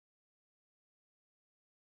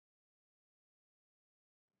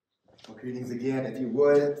Greetings again. If you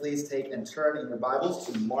would, please take and turn in your Bibles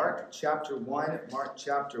to Mark chapter 1. Mark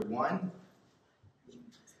chapter 1.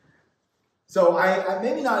 So I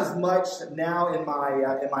maybe not as much now in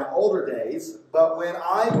my older days, but when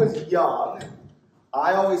I was young,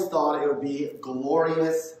 I always thought it would be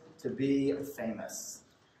glorious to be famous.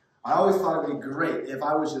 I always thought it would be great if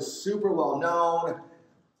I was just super well known.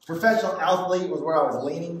 Professional athlete was where I was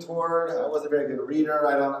leaning toward. I wasn't a very good reader.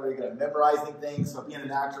 I wasn't very good at memorizing things, so being an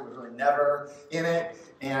actor was really never in it.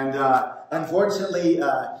 And unfortunately,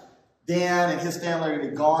 Dan and his family are going to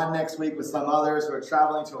be gone next week with some others who are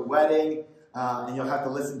traveling to a wedding. And you'll have to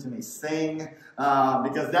listen to me sing,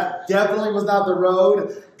 because that definitely was not the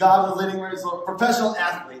road God was leading me. So professional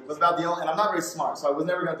athlete was about the only, and I'm not very smart, so I was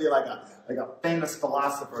never going to be like a famous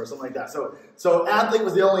philosopher or something like that. So athlete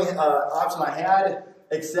was the only option I had.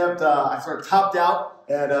 Except I sort of topped out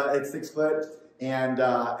at 6 foot, and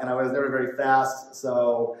I was never very fast.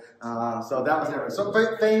 So that was never. So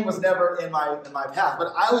fame was never in my path.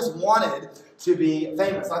 But I always wanted to be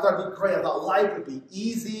famous. I thought it'd be great. I thought life would be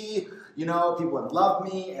easy. You know, people would love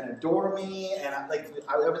me and adore me, and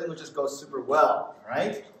everything would just go super well.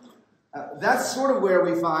 Right? That's sort of where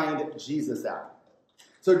we find Jesus at.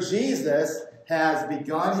 So Jesus has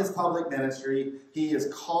begun his public ministry. He has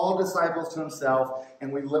called disciples to himself.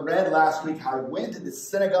 And we read last week how he went to the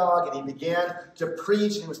synagogue and he began to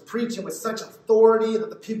preach. And he was preaching with such authority that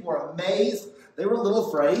the people were amazed. They were a little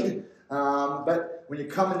afraid. But when you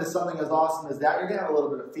come into something as awesome as that, you're going to have a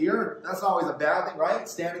little bit of fear. That's always a bad thing, right?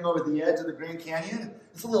 Standing over the edge of the Grand Canyon.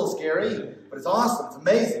 It's a little scary, but it's awesome. It's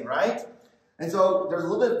amazing, right? And so there's a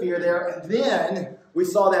little bit of fear there. And then we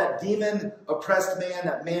saw that demon-oppressed man,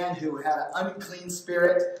 that man who had an unclean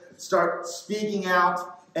spirit, start speaking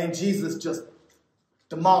out, and Jesus just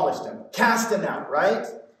demolished him, cast him out, right?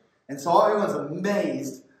 And so everyone's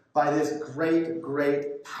amazed by this great,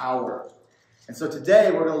 great power. And so today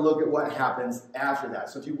we're going to look at what happens after that.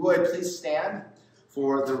 So if you would, please stand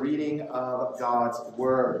for the reading of God's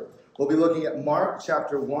Word. We'll be looking at Mark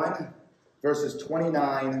chapter 1, verses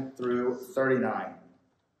 29 through 39.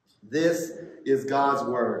 This is God's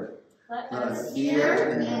Word. Let us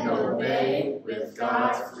hear and obey with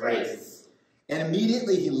God's grace. And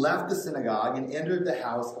immediately he left the synagogue and entered the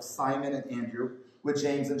house of Simon and Andrew with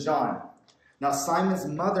James and John. Now Simon's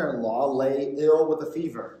mother-in-law lay ill with a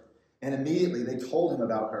fever, and immediately they told him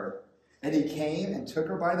about her. And he came and took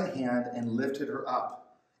her by the hand and lifted her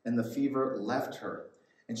up, and the fever left her,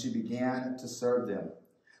 and she began to serve them.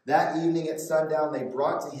 That evening at sundown, they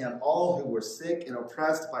brought to him all who were sick and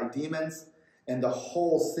oppressed by demons, and the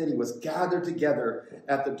whole city was gathered together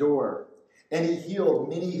at the door. And he healed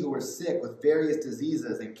many who were sick with various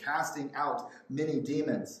diseases and casting out many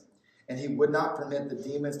demons. And he would not permit the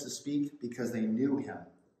demons to speak because they knew him.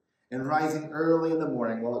 And rising early in the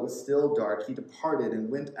morning, while it was still dark, he departed and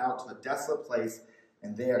went out to a desolate place,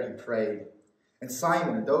 and there he prayed. And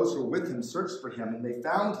Simon and those who were with him searched for him, and they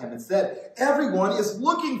found him and said, "Everyone is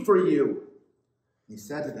looking for you." And he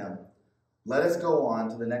said to them, "Let us go on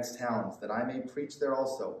to the next towns, that I may preach there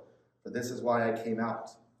also, for this is why I came out."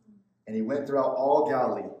 And he went throughout all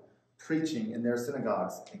Galilee, preaching in their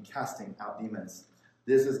synagogues and casting out demons.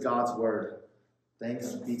 This is God's Word.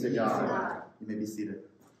 Thanks be to God. You may be seated.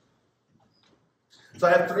 So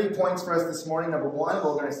I have 3 points for us this morning. Number one,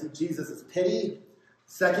 we're going to see Jesus' pity.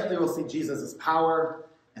 Secondly, we'll see Jesus' power.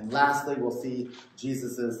 And lastly, we'll see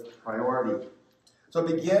Jesus' priority. So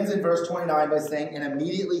it begins in verse 29 by saying, and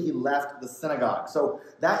immediately he left the synagogue. So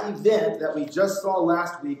that event that we just saw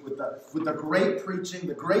last week with the great preaching,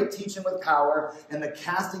 the great teaching with power, and the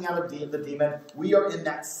casting out of the demon, we are in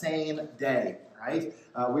that same day, right?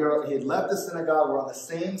 He had left the synagogue. We're on the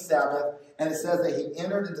same Sabbath. And it says that he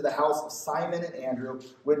entered into the house of Simon and Andrew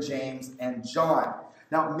with James and John.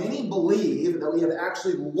 Now, many believe that we have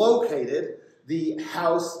actually located the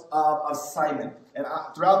house of Simon. And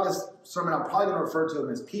throughout this sermon, I'm probably going to refer to him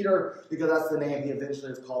as Peter, because that's the name he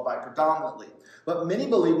eventually is called by predominantly. But many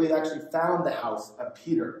believe we've actually found the house of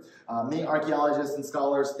Peter. Many archaeologists and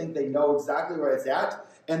scholars think they know exactly where it's at.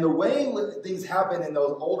 And the way things happen in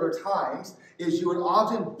those older times is you would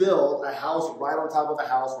often build a house right on top of a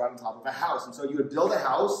house, right on top of a house. And so you would build a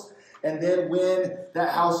house, and then when that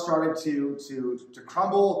house started to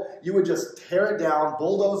crumble, you would just tear it down,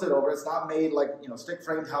 bulldoze it over. It's not made like,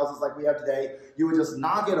 stick-framed houses like we have today. You would just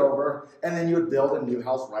knock it over, and then you would build a new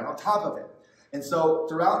house right on top of it. And so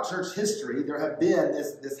throughout church history, there have been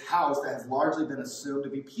this house that has largely been assumed to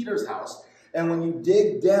be Peter's house. And when you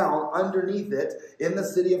dig down underneath it in the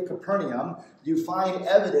city of Capernaum, you find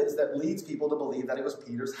evidence that leads people to believe that it was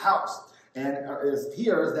Peter's house. And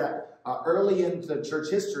here is that early into church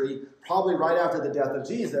history, probably right after the death of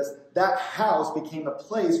Jesus, that house became a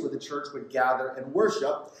place where the church would gather and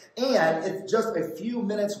worship. And it's just a few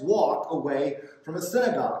minutes walk away from a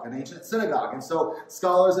synagogue, an ancient synagogue. And so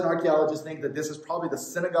scholars and archaeologists think that this is probably the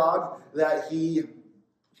synagogue that he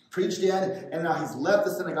preached in, and now he's left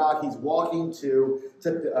the synagogue. He's walking to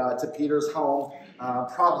Peter's home,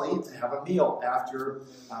 probably to have a meal after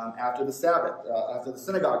the Sabbath, after the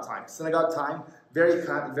synagogue time. Synagogue time, very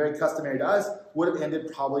customary to us, would have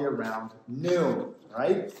ended probably around noon,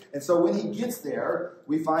 right? And so when he gets there,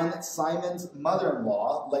 we find that Simon's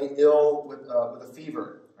mother-in-law lay ill with a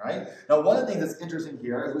fever, right? Now, one of the things that's interesting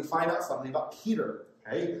here is we find out something about Peter,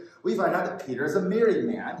 okay? We find out that Peter is a married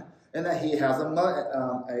man, and that he has a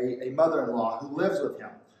mother-in-law who lives with him,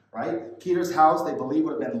 right? Peter's house, they believe,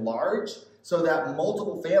 would have been large, so that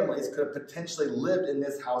multiple families could have potentially lived in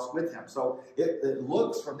this house with him. So it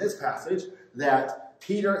looks from this passage that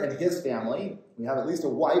Peter and his family, we have at least a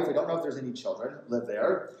wife, we don't know if there's any children, live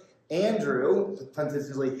there. Andrew,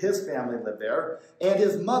 potentially his family lived there, and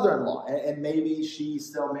his mother-in-law, and maybe she's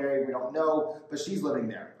still married, we don't know, but she's living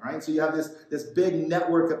there, right? So you have this big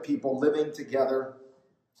network of people living together.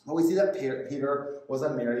 Well, we see that Peter was a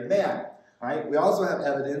married man, right? We also have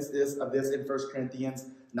evidence of this in 1 Corinthians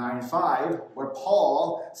 9:5, where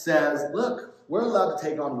Paul says, look, we're allowed to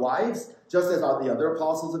take on wives, just as all the other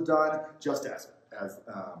apostles have done, just as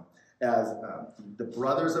the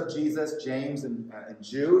brothers of Jesus, James and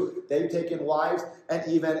Jude, they've taken wives, and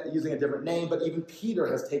even using a different name, but even Peter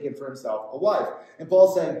has taken for himself a wife. And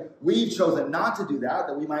Paul's saying, we've chosen not to do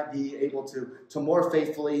that we might be able to more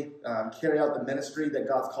faithfully carry out the ministry that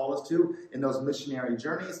God's called us to in those missionary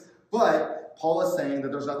journeys. But Paul is saying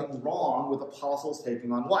that there's nothing wrong with apostles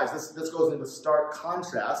taking on wives. This goes into stark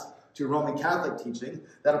contrast to Roman Catholic teaching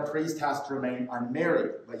that a priest has to remain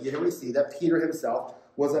unmarried. But here we see that Peter himself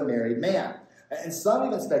was a married man. And some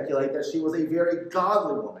even speculate that she was a very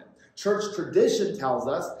godly woman. Church tradition tells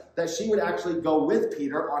us that she would actually go with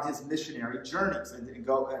Peter on his missionary journeys and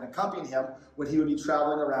go and accompany him when he would be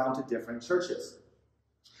traveling around to different churches.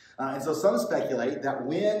 And so some speculate that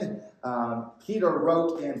when Peter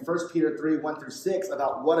wrote in 1 Peter 3:1-6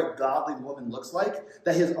 about what a godly woman looks like,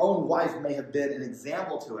 that his own wife may have been an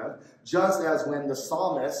example to him, just as when the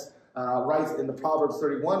psalmist writes in the Proverbs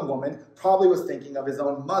 31 woman, probably was thinking of his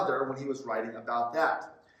own mother when he was writing about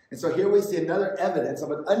that. And so here we see another evidence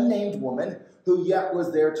of an unnamed woman who yet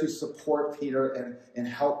was there to support Peter and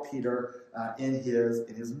help Peter in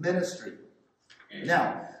his ministry.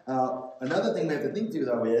 Now, another thing we have to think through,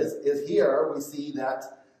 though, is here we see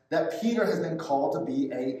that Peter has been called to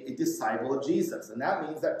be a disciple of Jesus. And that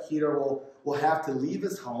means that Peter will have to leave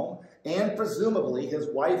his home and presumably his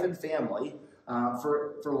wife and family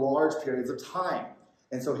for large periods of time.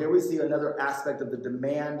 And so here we see another aspect of the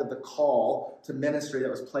demand of the call to ministry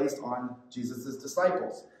that was placed on Jesus'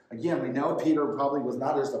 disciples. Again, we know Peter probably was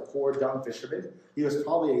not just a poor, dumb fisherman. He was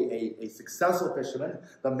probably a successful fisherman,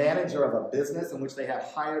 the manager of a business in which they had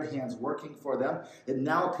hired hands working for them. It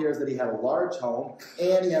now appears that he had a large home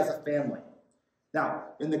and he has a family. Now,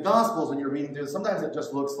 in the Gospels, when you're reading through, sometimes it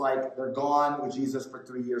just looks like they're gone with Jesus for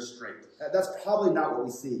 3 years straight. That's probably not what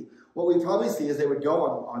we see. What we probably see is they would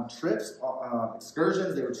go on trips,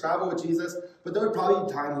 excursions, they would travel with Jesus, but there would probably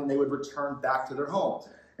be times when they would return back to their homes.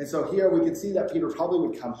 And so here we can see that Peter probably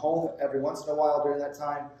would come home every once in a while during that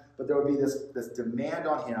time, but there would be this demand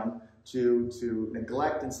on him to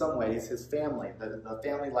neglect in some ways his family, the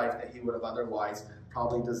family life that he would have otherwise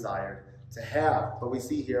probably desired to have. But we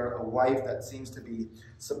see here a wife that seems to be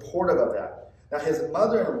supportive of that. Now his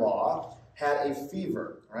mother-in-law had a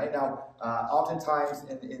fever, right? Now, oftentimes,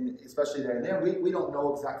 especially there and there, we don't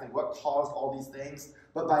know exactly what caused all these things,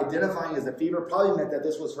 but by identifying as a fever probably meant that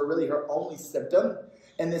this was really her only symptom,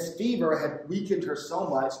 and this fever had weakened her so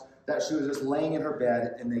much that she was just laying in her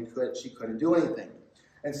bed and she couldn't do anything.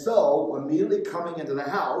 And so, immediately coming into the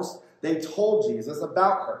house, they told Jesus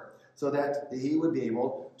about her so that he would be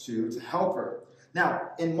able to help her.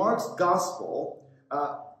 Now, in Mark's gospel,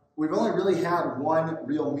 we've only really had one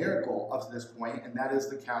real miracle up to this point, and that is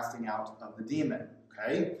the casting out of the demon,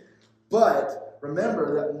 okay? But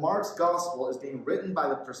remember that Mark's gospel is being written from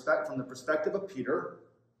the perspective of Peter,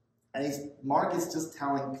 and Mark is just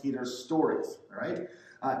telling Peter's stories, right?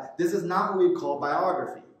 This is not what we call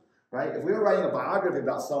biography, right? If we were writing a biography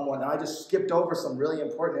about someone and I just skipped over some really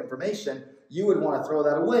important information, you would want to throw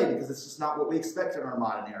that away because it's just not what we expect in our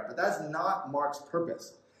modern era. But that's not Mark's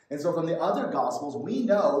purpose. And so from the other Gospels, we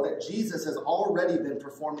know that Jesus has already been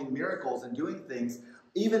performing miracles and doing things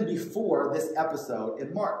even before this episode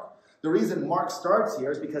in Mark. The reason Mark starts here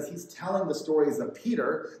is because he's telling the stories of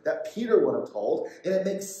Peter that Peter would have told. And it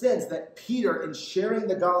makes sense that Peter, in sharing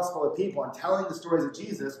the gospel with people and telling the stories of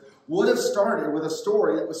Jesus, would have started with a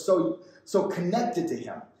story that was so connected to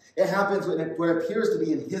him. It happens when it appears to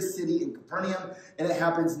be in his city in Capernaum, and it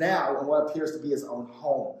happens now in what appears to be his own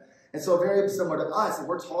home. And so very similar to us, if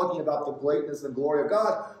we're talking about the greatness and glory of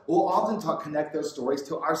God, we'll often connect those stories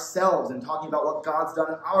to ourselves and talking about what God's done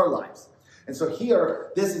in our lives. And so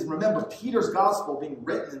here, this is, remember, Peter's gospel being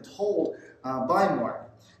written and told by Mark.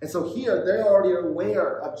 And so here, they're already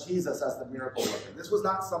aware of Jesus as the miracle worker. This was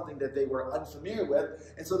not something that they were unfamiliar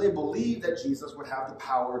with, and so they believed that Jesus would have the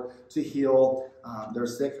power to heal their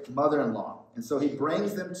sick mother-in-law. And so he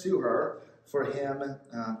brings them to her for him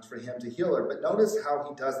to heal her. But notice how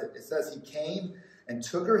he does it. It says he came and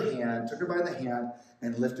took her by the hand,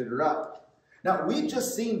 and lifted her up. Now, we've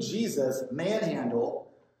just seen Jesus manhandle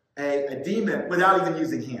a demon without even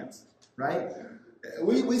using hands, right?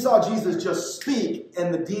 We saw Jesus just speak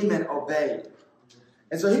and the demon obeyed.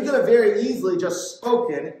 And so he could have very easily just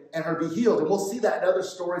spoken and her be healed. And we'll see that in other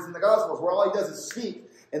stories in the Gospels where all he does is speak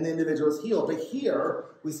and the individual is healed. But here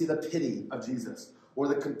we see the pity of Jesus, or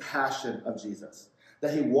the compassion of Jesus.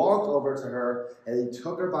 That he walked over to her and he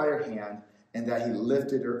took her by her hand and that he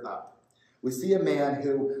lifted her up. We see a man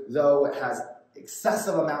who, though has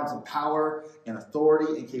excessive amounts of power and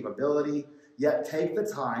authority and capability, yet take the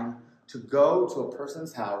time to go to a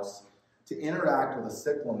person's house, to interact with a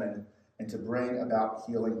sick woman, and to bring about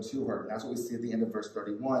healing to her. And that's what we see at the end of verse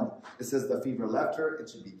 31. It says, the fever left her, and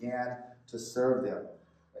she began to serve them.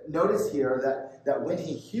 Notice here that when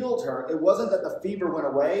he healed her, it wasn't that the fever went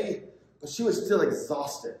away, but she was still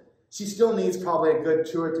exhausted. She still needs probably a good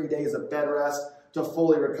 2 or 3 days of bed rest to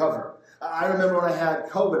fully recover. I remember when I had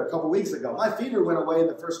COVID a couple weeks ago. My fever went away in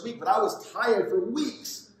the first week, but I was tired for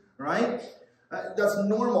weeks, right? That's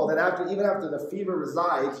normal that even after the fever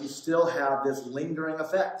resides, you still have this lingering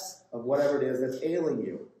effects of whatever it is that's ailing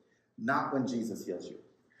you. Not when Jesus heals you.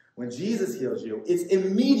 When Jesus heals you, it's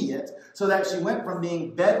immediate, so that she went from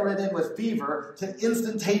being bedridden with fever to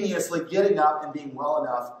instantaneously getting up and being well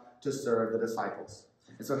enough to serve the disciples.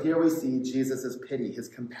 And so here we see Jesus' pity, his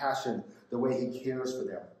compassion, the way he cares for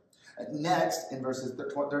them. Next, in verses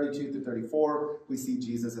 32 through 34, we see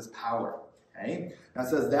Jesus' power. Okay? Now it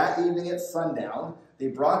says, that evening at sundown, they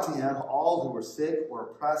brought to him all who were sick or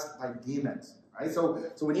oppressed by demons. Right? So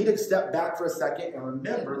we need to step back for a second and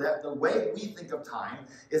remember that the way we think of time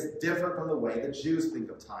is different from the way the Jews think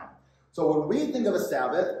of time. So when we think of a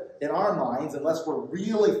Sabbath in our minds, unless we're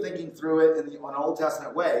really thinking through it in an Old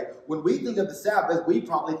Testament way, when we think of the Sabbath, we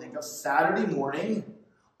probably think of Saturday morning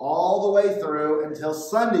all the way through until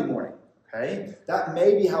Sunday morning. Okay? That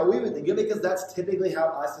may be how we would think of it, because that's typically how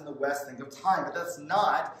us in the West think of time. But that's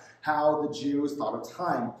not how the Jews thought of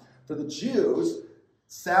time. For the Jews,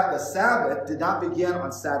 the Sabbath did not begin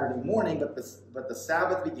on Saturday morning, but the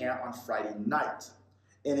Sabbath began on Friday night.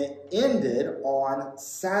 And it ended on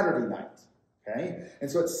Saturday night. Okay? And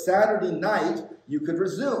so at Saturday night, you could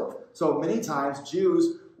resume. So many times,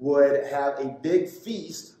 Jews would have a big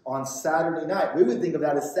feast on Saturday night. We would think of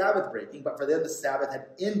that as Sabbath breaking, but for them, the Sabbath had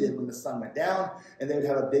ended when the sun went down, and they would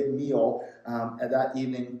have a big meal at that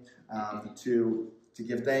evening to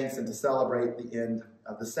give thanks and to celebrate the end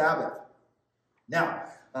of the Sabbath. Now,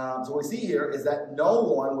 so what we see here is that no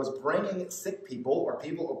one was bringing sick people or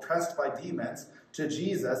people oppressed by demons to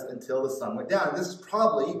Jesus until the sun went down. And this is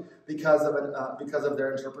probably because of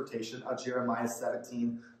their interpretation of Jeremiah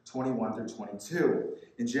 17:21 through 22.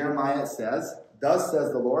 In Jeremiah it says, thus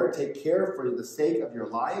says the Lord, take care for the sake of your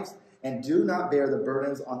lives, and do not bear the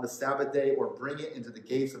burdens on the Sabbath day or bring it into the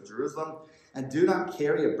gates of Jerusalem. And do not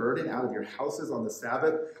carry a burden out of your houses on the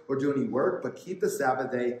Sabbath or do any work, but keep the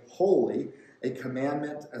Sabbath day holy, as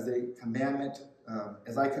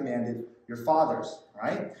I commanded your fathers,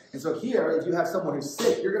 right? And so here, if you have someone who's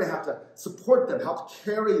sick, you're going to have to support them, help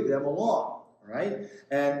carry them along, right?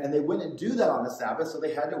 And they wouldn't do that on the Sabbath, so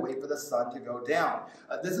they had to wait for the sun to go down.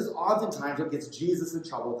 This is oftentimes what gets Jesus in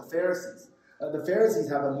trouble with the Pharisees. The Pharisees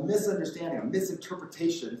have a misunderstanding, a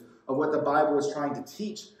misinterpretation of what the Bible is trying to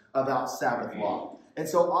teach about Sabbath law. And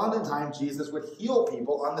so oftentimes Jesus would heal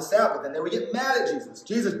people on the Sabbath, and they would get mad at Jesus.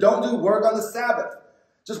 Jesus, don't do work on the Sabbath.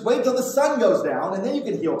 Just wait till the sun goes down, and then you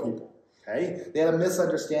can heal people. Okay? They had a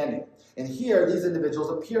misunderstanding. And here, these individuals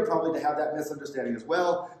appear probably to have that misunderstanding as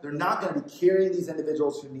well. They're not going to be carrying these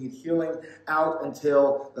individuals who need healing out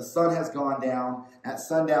until the sun has gone down at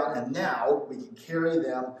sundown, and now we can carry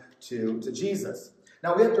them to Jesus.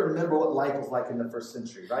 Now, we have to remember what life was like in the first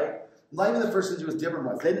century, right? Life in the first century was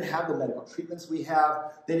different. They didn't have the medical treatments we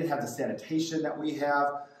have. They didn't have the sanitation that we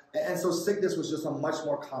have. And so sickness was just a much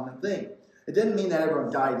more common thing. It didn't mean that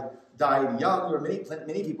everyone died young. There were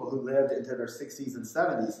many people who lived into their 60s and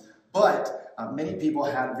 70s, but many people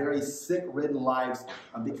had very sick-ridden lives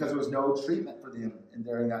because there was no treatment for them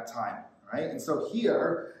during that time, right? And so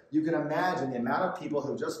here, you can imagine the amount of people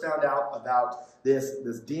who just found out about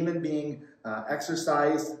this demon being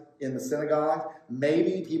exorcised in the synagogue.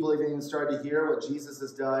 Maybe people even started to hear what Jesus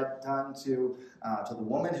has done to the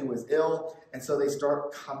woman who was ill, and so they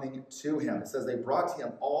start coming to him. It says they brought to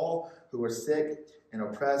him all who were sick and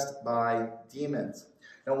oppressed by demons.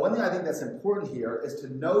 Now, one thing I think that's important here is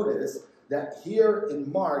to notice that here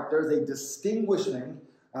in Mark, there's a distinguishing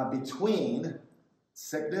between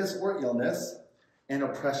sickness or illness and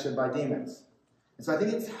oppression by demons. And so I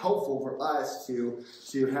think it's helpful for us to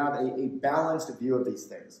have a balanced view of these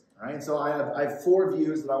things. All right? And so I have 4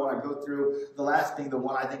 views that I want to go through, the last being the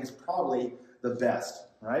one I think is probably the best.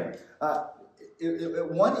 Right?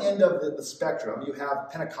 At one end of the spectrum, you have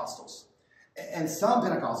Pentecostals. And some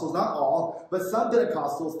Pentecostals, not all, but some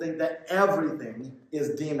Pentecostals think that everything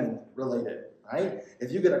is demon-related. Right?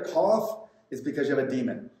 If you get a cough, it's because you have a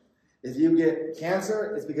demon. If you get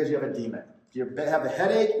cancer, it's because you have a demon. If you have a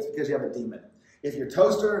headache, it's because you have a demon. If your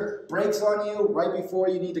toaster breaks on you right before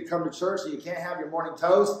you need to come to church so you can't have your morning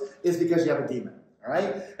toast, it's because you have a demon. All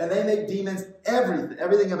right? And they make demons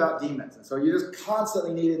everything about demons. And so you're just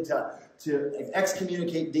constantly needing to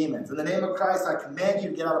excommunicate demons. In the name of Christ, I command you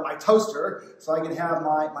to get out of my toaster so I can have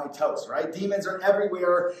my toast, right? Demons are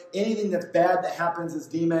everywhere. Anything that's bad that happens is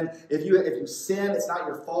demon. If you sin, it's not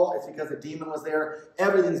your fault. It's because a demon was there.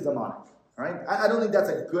 Everything's demonic, right? I don't think that's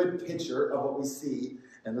a good picture of what we see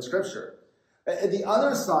in the Scripture. At the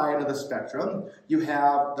other side of the spectrum, you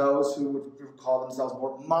have those who would call themselves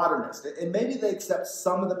more modernist. And maybe they accept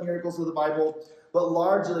some of the miracles of the Bible, but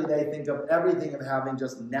largely they think of everything of having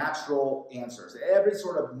just natural answers. Every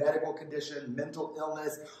sort of medical condition, mental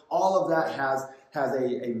illness, all of that has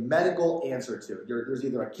a medical answer to it. There's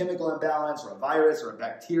either a chemical imbalance or a virus or a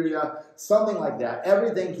bacteria, something like that.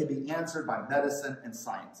 Everything can be answered by medicine and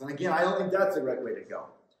science. And again, I don't think that's the right way to go.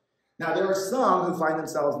 Now, there are some who find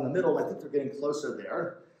themselves in the middle. I think they're getting closer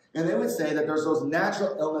there. And they would say that there's those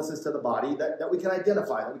natural illnesses to the body that we can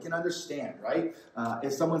identify, that we can understand, right?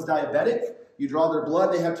 If someone's diabetic, you draw their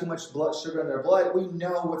blood, they have too much blood sugar in their blood, we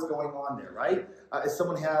know what's going on there, right? If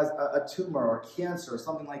someone has a tumor or cancer or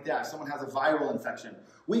something like that, if someone has a viral infection,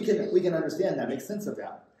 we can understand that, make sense of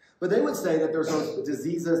that. But they would say that there's those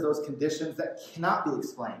diseases, those conditions that cannot be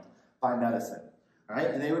explained by medicine. Right?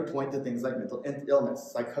 And they would point to things like mental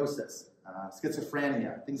illness, psychosis,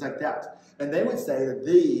 schizophrenia, things like that. And they would say that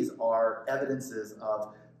these are evidences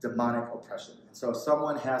of demonic oppression. And so if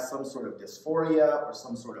someone has some sort of dysphoria or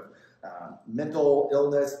some sort of mental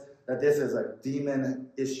illness, that this is a demon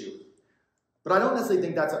issue. But I don't necessarily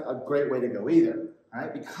think that's a great way to go either,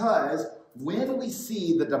 right? Because when we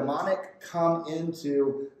see the demonic come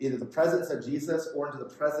into either the presence of Jesus or into the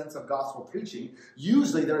presence of gospel preaching,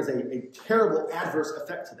 usually there is a terrible adverse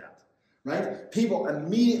effect to that, right? People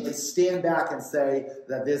immediately stand back and say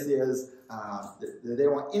that this is, that they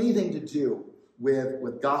don't want anything to do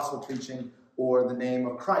with gospel preaching or the name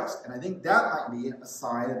of Christ. And I think that might be a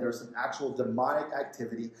sign that there's some actual demonic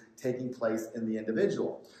activity taking place in the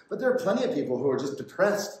individual. But there are plenty of people who are just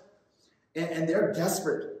depressed, and they're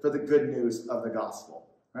desperate for the good news of the gospel,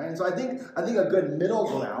 right? And so I think a good middle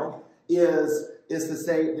ground is to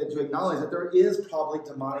say, to acknowledge that there is probably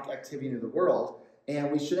demonic activity in the world, and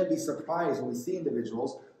we shouldn't be surprised when we see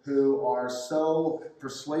individuals who are so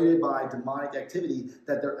persuaded by demonic activity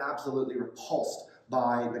that they're absolutely repulsed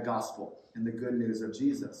by the gospel and the good news of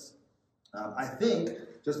Jesus. I think,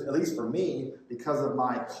 just at least for me, because of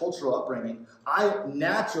my cultural upbringing, I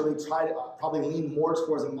naturally try to probably lean more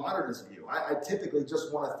towards a modernist view. I typically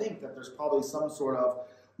just want to think that there's probably some sort of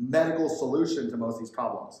medical solution to most of these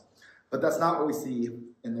problems. But that's not what we see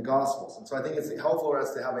in the Gospels. And so I think it's helpful for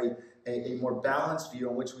us to have a more balanced view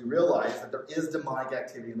in which we realize that there is demonic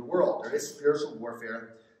activity in the world. There is spiritual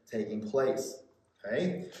warfare taking place.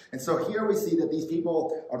 Okay? And so here we see that these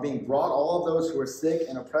people are being brought, all of those who are sick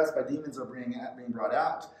and oppressed by demons are being brought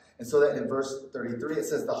out. And so that in verse 33 it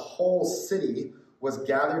says the whole city was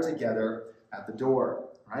gathered together at the door.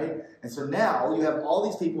 Right? And so now you have all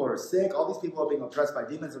these people who are sick, all these people who are being oppressed by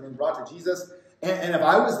demons are being brought to Jesus. And if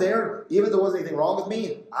I was there, even if there wasn't anything wrong with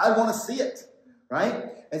me, I'd want to see it. Right?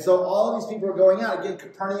 And so all of these people are going out. Again,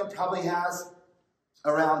 Capernaum probably has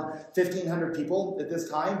around 1,500 people at this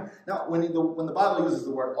time. Now, when the Bible uses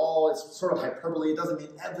the word all, it's sort of hyperbole. It doesn't mean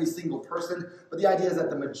every single person, but the idea is that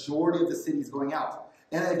the majority of the city is going out.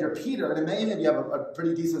 And if you're Peter, and maybe if you have a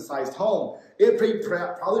pretty decent-sized home, it'd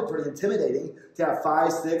probably pretty intimidating to have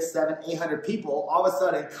 5, 6, 7, 800 people all of a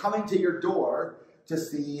sudden coming to your door to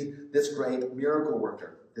see this great miracle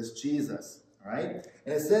worker, this Jesus. All right?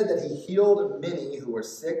 And it said that he healed many who were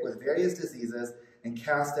sick with various diseases and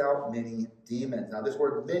cast out many demons. Now, this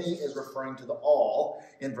word many is referring to the all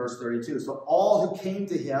in verse 32. So all who came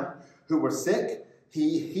to him who were sick,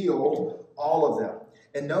 he healed all of them.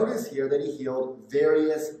 And notice here that he healed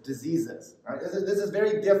various diseases. Right? This is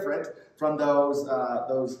very different from those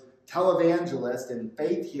televangelists and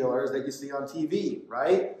faith healers that you see on TV,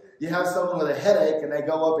 right? You have someone with a headache and they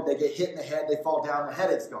go up and they get hit in the head, they fall down, the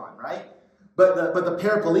headache's gone, right? But the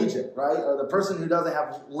paraplegic, right, or the person who doesn't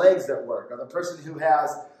have legs that work, or the person who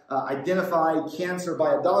has identified cancer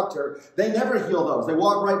by a doctor, they never heal those. They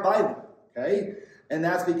walk right by them, okay? And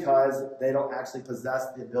that's because they don't actually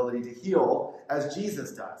possess the ability to heal as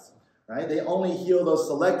Jesus does, right? They only heal those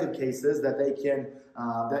selective cases that they can,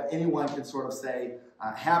 that anyone can sort of say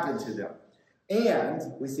happen to them.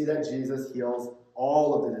 And we see that Jesus heals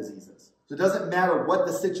all of the diseases. So it doesn't matter what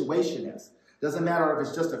the situation is. It doesn't matter if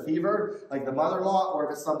it's just a fever, like the mother-in-law, or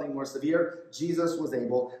if it's something more severe. Jesus was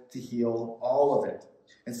able to heal all of it.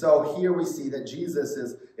 And so here we see that Jesus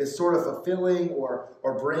is sort of fulfilling or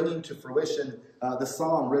bringing to fruition the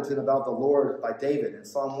psalm written about the Lord by David. In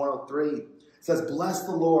Psalm 103, it says, "Bless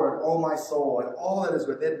the Lord, O my soul, and all that is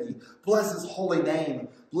within me. Bless his holy name.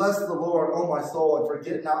 Bless the Lord, O my soul, and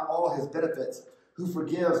forget not all his benefits, who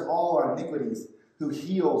forgives all our iniquities, who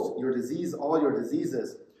heals your disease, all your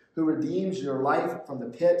diseases, who redeems your life from the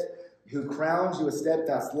pit, who crowns you with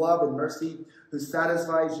steadfast love and mercy, who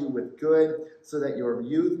satisfies you with good, so that your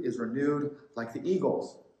youth is renewed like the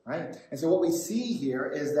eagles." Right? And so what we see here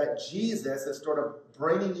is that Jesus is sort of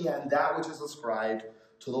bringing in that which is ascribed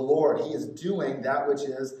to the Lord. He is doing that which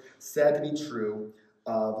is said to be true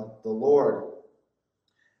of the Lord.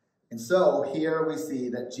 And so here we see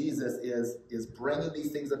that Jesus is bringing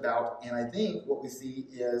these things about, and I think what we see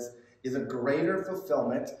is a greater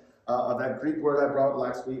fulfillment of that Greek word I brought up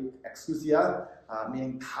last week, exousia,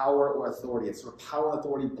 meaning power or authority. It's sort of power and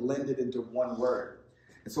authority blended into one word.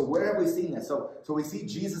 And so where have we seen this? So we see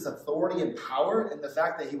Jesus' authority and power in the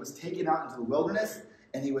fact that he was taken out into the wilderness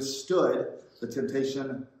and he withstood the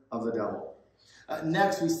temptation of the devil.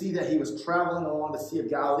 Next, we see that he was traveling along the Sea of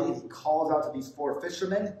Galilee and he calls out to these 4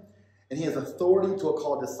 fishermen. And he has authority to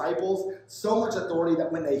call disciples, so much authority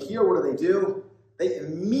that when they hear, what do? They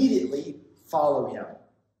immediately follow him.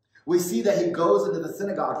 We see that he goes into the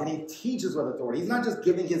synagogue and he teaches with authority. He's not just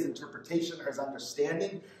giving his interpretation or his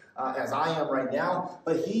understanding, as I am right now,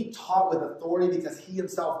 but he taught with authority because he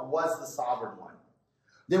himself was the sovereign one.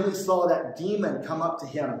 Then we saw that demon come up to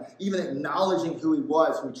him, even acknowledging who he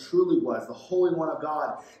was, who he truly was, the Holy One of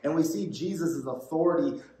God. And we see Jesus'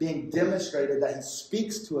 authority being demonstrated, that he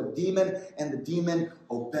speaks to a demon and the demon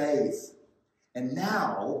obeys. And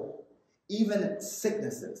now, even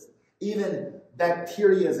sicknesses, even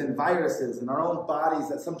bacteria and viruses in our own bodies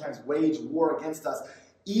that sometimes wage war against us,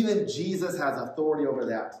 even Jesus has authority over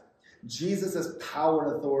that. Jesus' power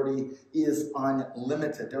and authority is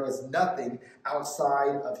unlimited. There is nothing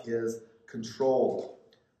outside of his control.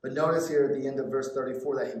 But notice here at the end of verse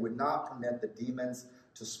 34 that he would not permit the demons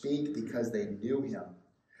to speak because they knew him.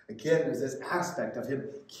 Again, there's this aspect of him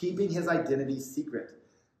keeping his identity secret.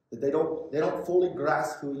 That they don't fully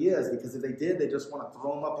grasp who he is, because if they did, they just want to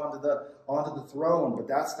throw him up onto the throne. But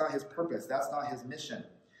that's not his purpose. That's not his mission.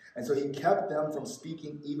 And so he kept them from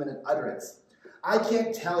speaking even in utterance. I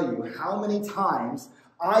can't tell you how many times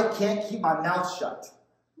I can't keep my mouth shut.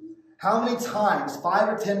 How many times, 5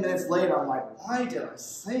 or 10 minutes later, I'm like, why did I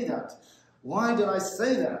say that? Why did I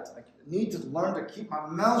say that? I need to learn to keep my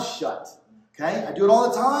mouth shut. Okay? I do it all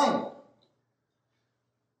the time.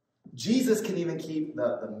 Jesus can even keep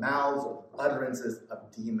the mouths or utterances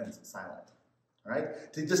of demons silent.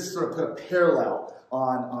 Right? To just sort of put a parallel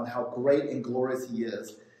on how great and glorious he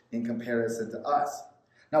is in comparison to us.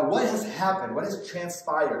 Now, what has happened, what has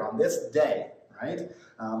transpired on this day, right?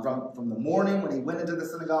 From the morning when he went into the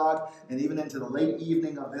synagogue and even into the late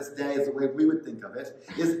evening of this day, is the way we would think of it,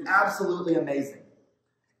 is absolutely amazing.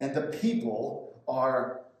 And the people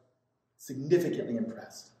are significantly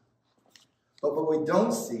impressed. But what we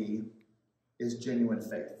don't see is genuine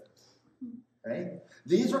faith. Right?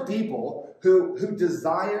 These were people who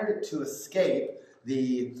desired to escape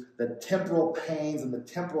the temporal pains and the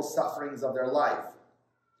temporal sufferings of their life.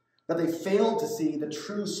 But they failed to see the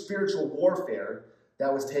true spiritual warfare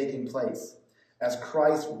that was taking place as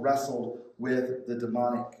Christ wrestled with the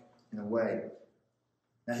demonic in a way.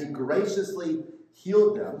 Now, he graciously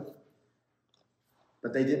healed them,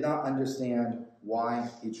 but they did not understand why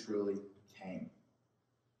he truly came.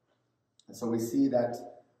 And so we see that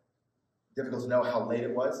difficult to know how late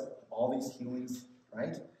it was. All these healings,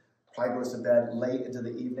 right? Probably goes to bed late into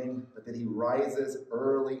the evening, but then he rises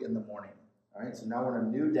early in the morning. All right, so now we're on a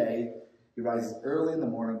new day. He rises early in the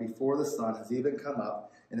morning before the sun has even come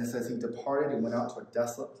up. And it says he departed and went out to a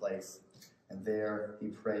desolate place. And there he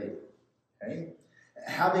prayed. Okay?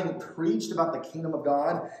 Having preached about the kingdom of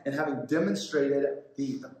God and having demonstrated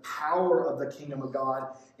the power of the kingdom of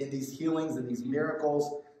God in these healings and these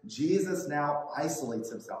miracles, Jesus now isolates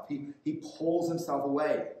himself. He pulls himself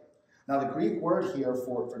away. Now the Greek word here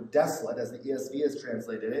for desolate, as the ESV has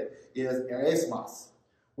translated it, is erismos,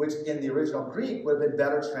 which in the original Greek would have been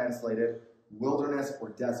better translated wilderness or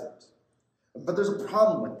desert. But there's a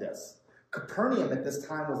problem with this. Capernaum at this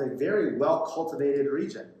time was a very well-cultivated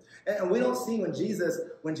region. And we don't see when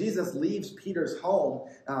Jesus leaves Peter's home,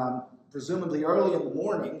 presumably early in the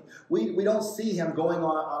morning, we don't see him going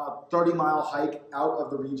on a 30-mile hike out of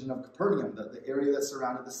the region of Capernaum, the area that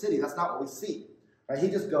surrounded the city. That's not what we see. Right? He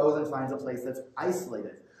just goes and finds a place that's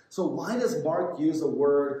isolated. So why does Mark use a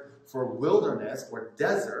word for wilderness or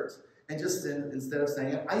desert and just instead of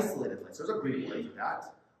saying an isolated place? There's a Greek word for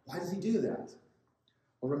that. Why does he do that?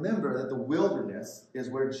 Well, remember that the wilderness is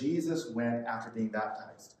where Jesus went after being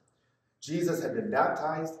baptized. Jesus had been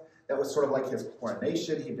baptized. That was sort of like his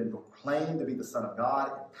coronation. He'd been proclaimed to be the Son of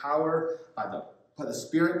God in power by the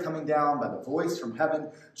Spirit coming down, by the voice from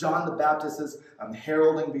heaven. John the Baptist is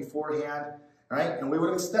heralding beforehand. Right? And we would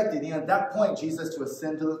have expected, at that point, Jesus to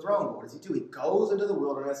ascend to the throne. But what does he do? He goes into the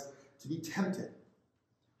wilderness to be tempted.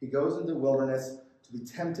 He goes into the wilderness to be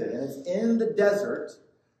tempted. And it's in the desert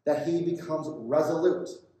that he becomes resolute.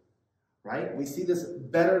 Right? We see this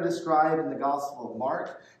better described in the Gospel of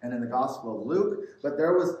Mark and in the Gospel of Luke. But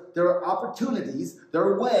there are opportunities, there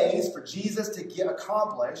are ways for Jesus to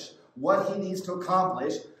accomplish what he needs to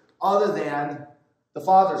accomplish other than the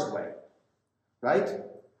Father's way. Right?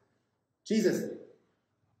 Jesus,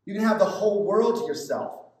 you can have the whole world to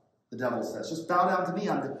yourself, the devil says. Just bow down to me.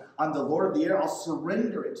 I'm the Lord of the air. I'll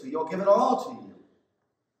surrender it to you. I'll give it all to you.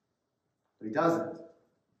 But he doesn't.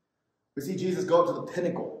 We see Jesus go up to the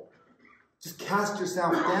pinnacle. Just cast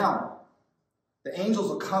yourself down. The angels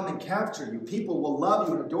will come and capture you. People will love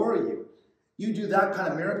you and adore you. You do that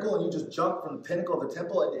kind of miracle and you just jump from the pinnacle of the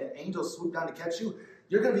temple and angels swoop down to catch you.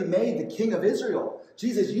 You're going to be made the king of Israel.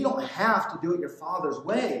 Jesus, you don't have to do it your Father's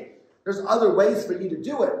way. There's other ways for you to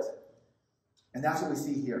do it. And that's what we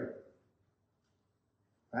see here.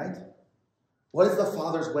 Right? What is the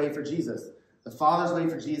Father's way for Jesus? The Father's way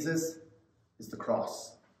for Jesus is the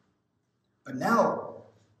cross. But now,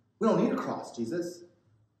 we don't need a cross, Jesus.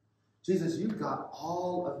 Jesus, you've got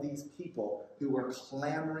all of these people who are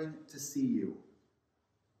clamoring to see you.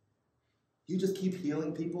 You just keep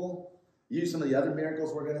healing people. You do some of the other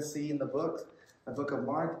miracles we're going to see in the book of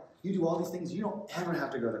Mark. You do all these things. You don't ever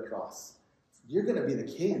have to go to the cross. You're going to be the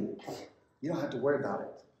king. You don't have to worry about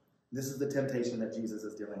it. This is the temptation that Jesus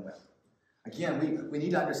is dealing with. Again, we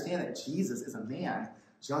need to understand that Jesus is a man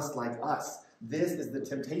just like us. This is the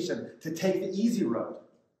temptation to take the easy road,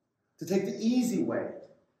 to take the easy way.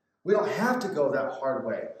 We don't have to go that hard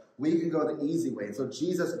way. We can go the easy way. And so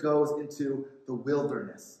Jesus goes into the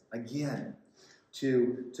wilderness again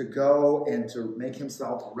to go and to make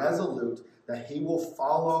himself resolute that he will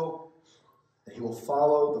follow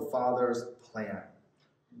the Father's plan.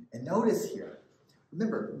 And notice here,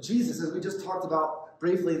 remember, Jesus, as we just talked about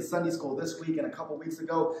briefly in Sunday school this week and a couple weeks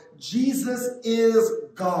ago, Jesus is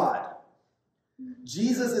God.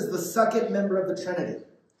 Jesus is the second member of the Trinity.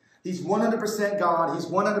 He's 100% God. He's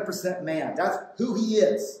 100% man. That's who he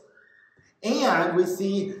is. And we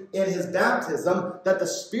see in his baptism that the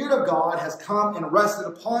Spirit of God has come and rested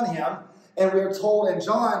upon him. And we are told in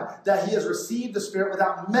John that he has received the Spirit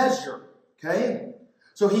without measure. Okay?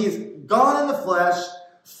 So he is God in the flesh,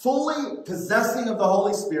 fully possessing of the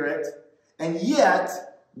Holy Spirit. And yet,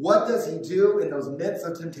 what does he do in those midst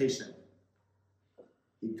of temptation?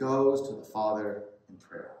 He goes to the Father in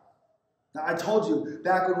prayer. Now, I told you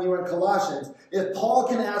back when we were in Colossians, if Paul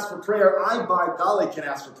can ask for prayer, I, by golly, can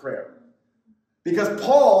ask for prayer. Because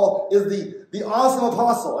Paul is the awesome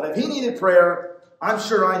apostle. And if he needed prayer, I'm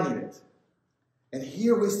sure I need it. And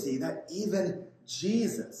here we see that even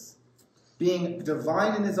Jesus, being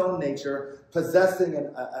divine in his own nature, possessing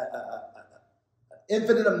an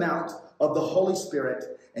infinite amount of the Holy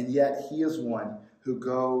Spirit, and yet he is one who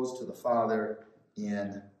goes to the Father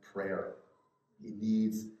in prayer. He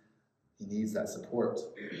needs that support.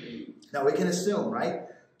 Now we can assume, right?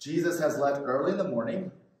 Jesus has left early in the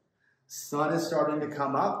morning, Sun is starting to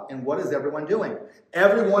come up, and what is everyone doing?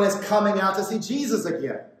 Everyone is coming out to see Jesus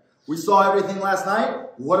again. We saw everything last night.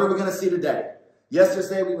 What are we going to see today?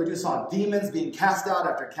 Yesterday, we just saw demons being cast out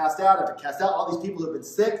after cast out after cast out. All these people who have been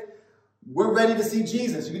sick. We're ready to see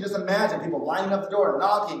Jesus. You can just imagine people lining up the door,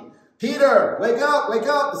 knocking. Peter, wake up,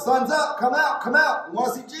 the sun's up, come out. We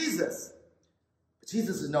want to see Jesus. But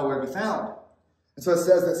Jesus is nowhere to be found. And so it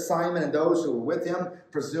says that Simon and those who were with him,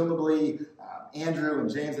 presumably Andrew and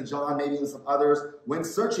James and John, maybe even some others, went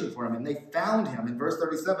searching for him, and they found him. In verse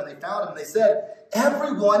 37, they found him, and they said,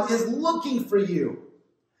 everyone is looking for you.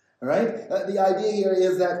 All right? The idea here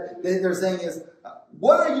is that they're saying is,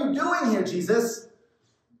 what are you doing here, Jesus?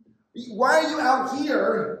 Why are you out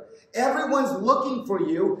here? Everyone's looking for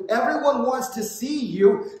you. Everyone wants to see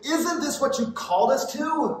you. Isn't this what you called us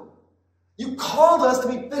to? You called us to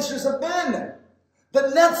be fishers of men. The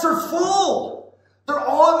nets are full. They're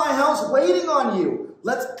all in my house waiting on you.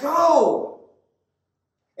 Let's go.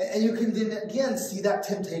 And you can then again see that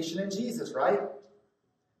temptation in Jesus, right?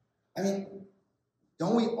 I mean,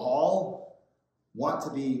 don't we all want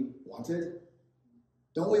to be wanted?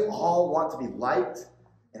 Don't we all want to be liked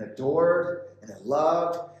and adored and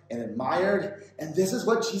loved and admired? And this is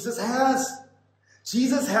what Jesus has.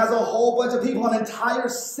 Jesus has a whole bunch of people, an entire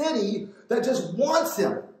city that just wants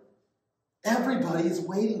him. Everybody is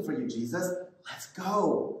waiting for you, Jesus. Let's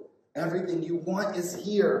go. Everything you want is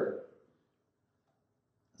here.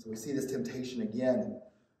 So we see this temptation again.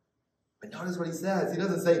 But notice what he says. He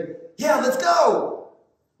doesn't say, yeah, let's go.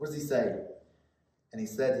 What does he say? And he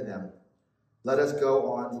said to them, let us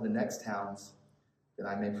go on to the next towns, that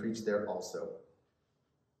I may preach there also.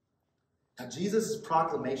 Now, Jesus'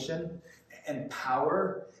 proclamation and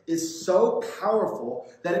power is so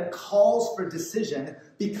powerful that it calls for decision,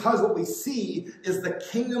 because what we see is the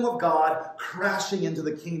kingdom of God crashing into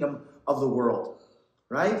the kingdom of the world,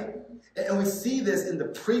 right? And we see this in the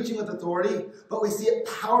preaching with authority, but we see it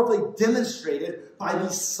powerfully demonstrated by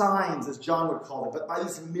these signs, as John would call it, but by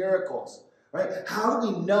these miracles, right? How do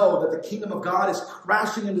we know that the kingdom of God is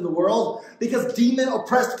crashing into the world? Because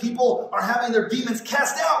demon-oppressed people are having their demons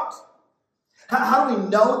cast out. How do we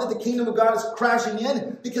know that the kingdom of God is crashing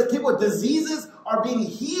in? Because people with diseases are being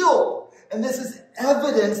healed. And this is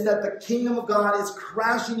evidence that the kingdom of God is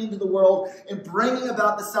crashing into the world and bringing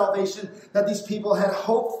about the salvation that these people had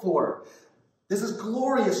hoped for. This is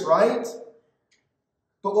glorious, right?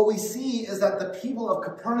 But what we see is that the people of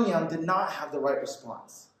Capernaum did not have the right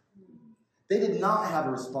response. They did not have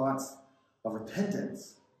a response of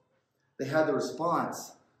repentance. They had the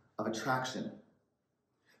response of attraction.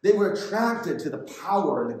 They were attracted to the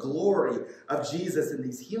power and the glory of Jesus in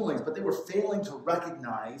these healings, but they were failing to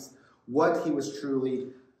recognize what he was truly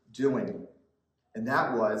doing. And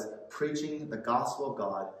that was preaching the gospel of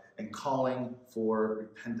God and calling for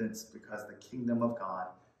repentance, because the kingdom of God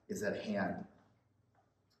is at hand.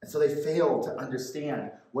 And so they failed to understand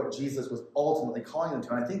what Jesus was ultimately calling them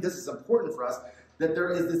to. And I think this is important for us, that there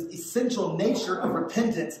is this essential nature of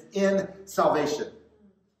repentance in salvation.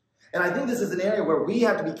 And I think this is an area where we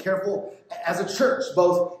have to be careful as a church,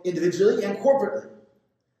 both individually and corporately.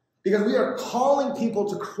 Because we are calling people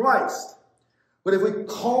to Christ. But if we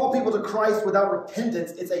call people to Christ without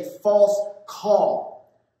repentance, it's a false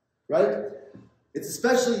call. Right? It's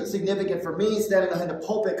especially significant for me standing behind the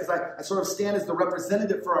pulpit, because I sort of stand as the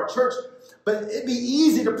representative for our church. But it'd be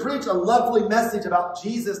easy to preach a lovely message about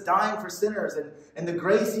Jesus dying for sinners and the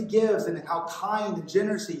grace he gives and how kind and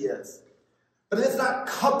generous he is. But if it's not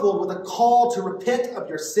coupled with a call to repent of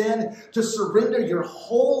your sin, to surrender your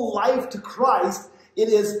whole life to Christ, it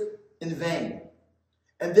is in vain.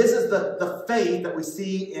 And this is the faith that we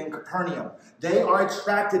see in Capernaum. They are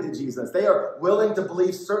attracted to Jesus. They are willing to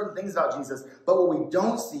believe certain things about Jesus. But what we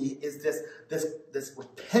don't see is this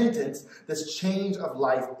repentance, this change of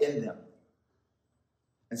life in them.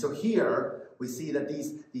 And so here we see that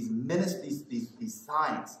these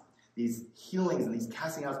signs, these healings and these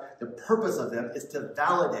casting outs, the purpose of them is to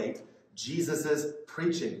validate Jesus'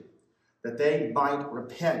 preaching, that they might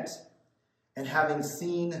repent. And having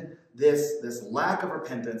seen this lack of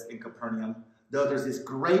repentance in Capernaum, though there's this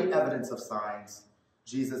great evidence of signs,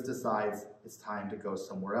 Jesus decides it's time to go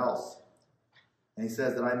somewhere else. And he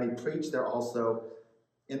says that I may preach there also,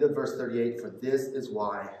 into verse 38, for this is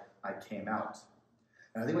why I came out.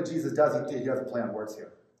 And I think what Jesus does, he doesn't play on words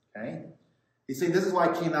here. Okay? He's saying, this is why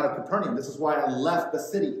I came out of Capernaum. This is why I left the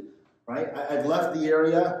city, right? I've left the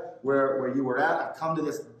area where you were at. I've come to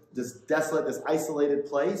this desolate, this isolated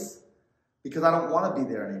place, because I don't want to be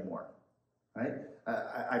there anymore, right?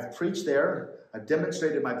 I've preached there. I've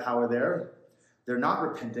demonstrated my power there. They're not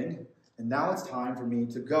repenting. And now it's time for me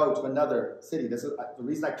to go to another city. This is the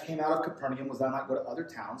reason I came out of Capernaum was that I might go to other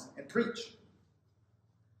towns and preach.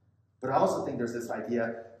 But I also think there's this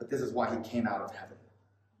idea that this is why he came out of heaven.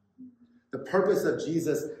 The purpose of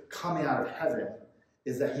Jesus coming out of heaven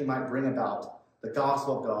is that he might bring about the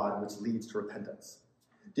gospel of God, which leads to repentance.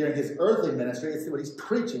 During his earthly ministry, it's what he's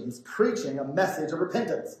preaching. He's preaching a message of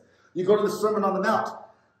repentance. You go to the Sermon on the Mount.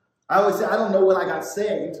 I always say, I don't know when I got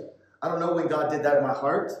saved. I don't know when God did that in my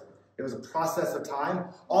heart. It was a process of time.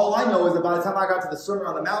 All I know is that by the time I got to the Sermon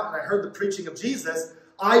on the Mount and I heard the preaching of Jesus,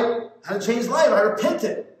 I had a changed life. I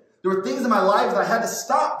repented. There were things in my life that I had to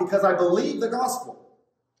stop because I believed the gospel.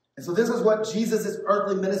 And so this is what Jesus'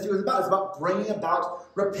 earthly ministry was about. It's about bringing about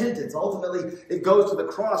repentance. Ultimately, it goes to the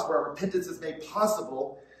cross where repentance is made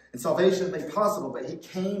possible and salvation is made possible. But he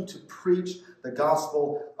came to preach the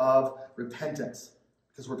gospel of repentance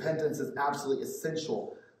because repentance is absolutely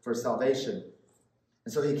essential for salvation.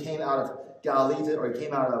 And so he came out of Galilee, or he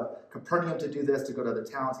came out of Capernaum to do this, to go to other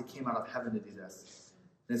towns. He came out of heaven to do this.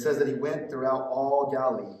 And it says that he went throughout all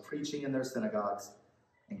Galilee, preaching in their synagogues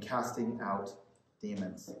and casting out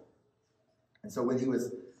demons. And so when he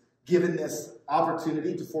was given this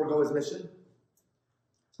opportunity to forego his mission,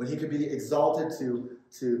 when he could be exalted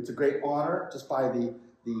to great honor just by the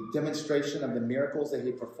demonstration of the miracles that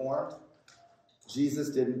he performed, Jesus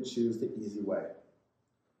didn't choose the easy way.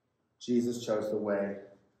 Jesus chose the way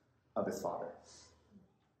of his Father.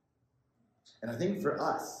 And I think for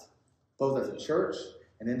us, both as a church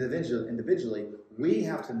and individually, we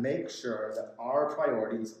have to make sure that our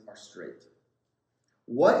priorities are straight.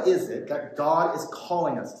 What is it that God is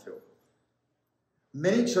calling us to?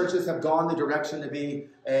 Many churches have gone the direction to be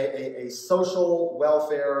a social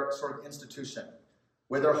welfare sort of institution,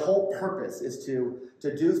 where their whole purpose is to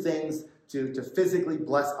do things to physically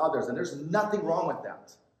bless others. And there's nothing wrong with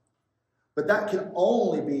that. But that can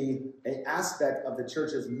only be an aspect of the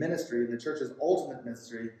church's ministry, and the church's ultimate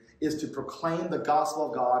ministry is to proclaim the gospel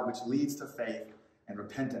of God, which leads to faith and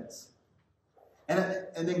repentance. And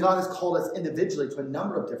then God has called us individually to a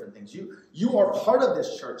number of different things. You are part of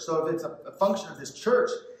this church, so if it's a function of this church,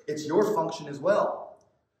 it's your function as well.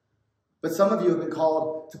 But some of you have been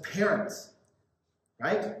called to parents,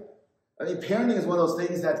 right? I mean, parenting is one of those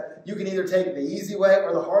things that you can either take the easy way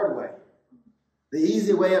or the hard way. The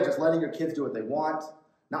easy way of just letting your kids do what they want,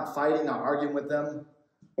 not fighting, not arguing with them,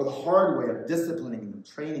 or the hard way of disciplining them,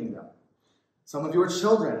 training them. Some of you are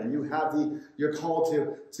children, and you're called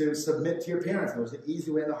to submit to your parents. There's the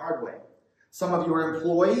easy way and the hard way. Some of you are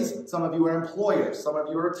employees. Some of you are employers. Some of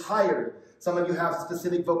you are retired. Some of you have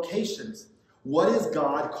specific vocations. What is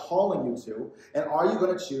God calling you to? And are you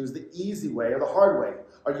going to choose the easy way or the hard way?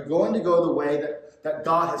 Are you going to go the way that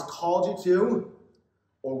God has called you to?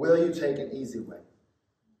 Or will you take an easy way?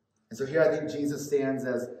 And so here I think Jesus stands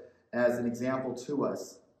as an example to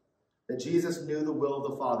us. That Jesus knew the will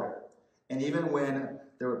of the Father. And even when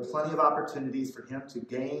there were plenty of opportunities for him to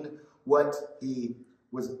gain what he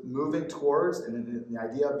was moving towards, and the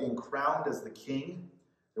idea of being crowned as the king,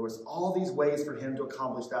 there was all these ways for him to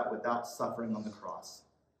accomplish that without suffering on the cross.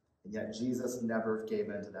 And yet Jesus never gave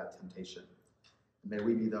in to that temptation. And may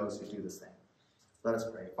we be those who do the same. Let us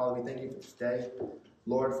pray. Father, we thank you for today.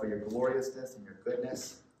 Lord, for your gloriousness and your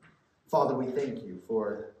goodness. Father, we thank you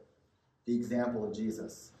for the example of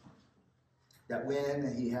Jesus. That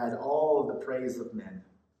when he had all of the praise of men,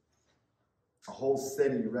 a whole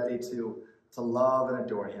city ready to love and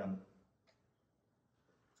adore him,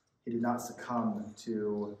 he did not succumb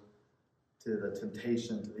to the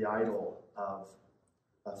temptation, to the idol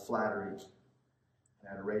of flattery and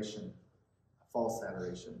adoration, false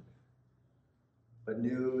adoration, but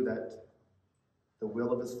knew that the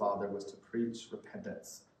will of his Father was to preach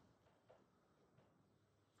repentance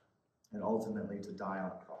and ultimately to die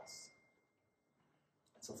on a cross.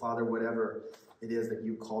 So, Father, whatever it is that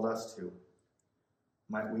you called us to,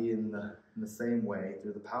 might we in the same way,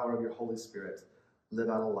 through the power of your Holy Spirit, live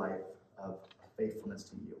out a life of faithfulness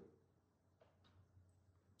to you.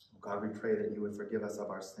 God, we pray that you would forgive us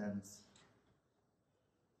of our sins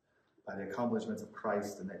by the accomplishments of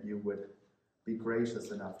Christ, and that you would be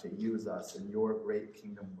gracious enough to use us in your great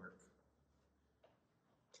kingdom work.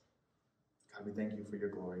 God, we thank you for your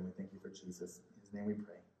glory, and we thank you for Jesus. In his name we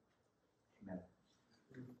pray. Amen.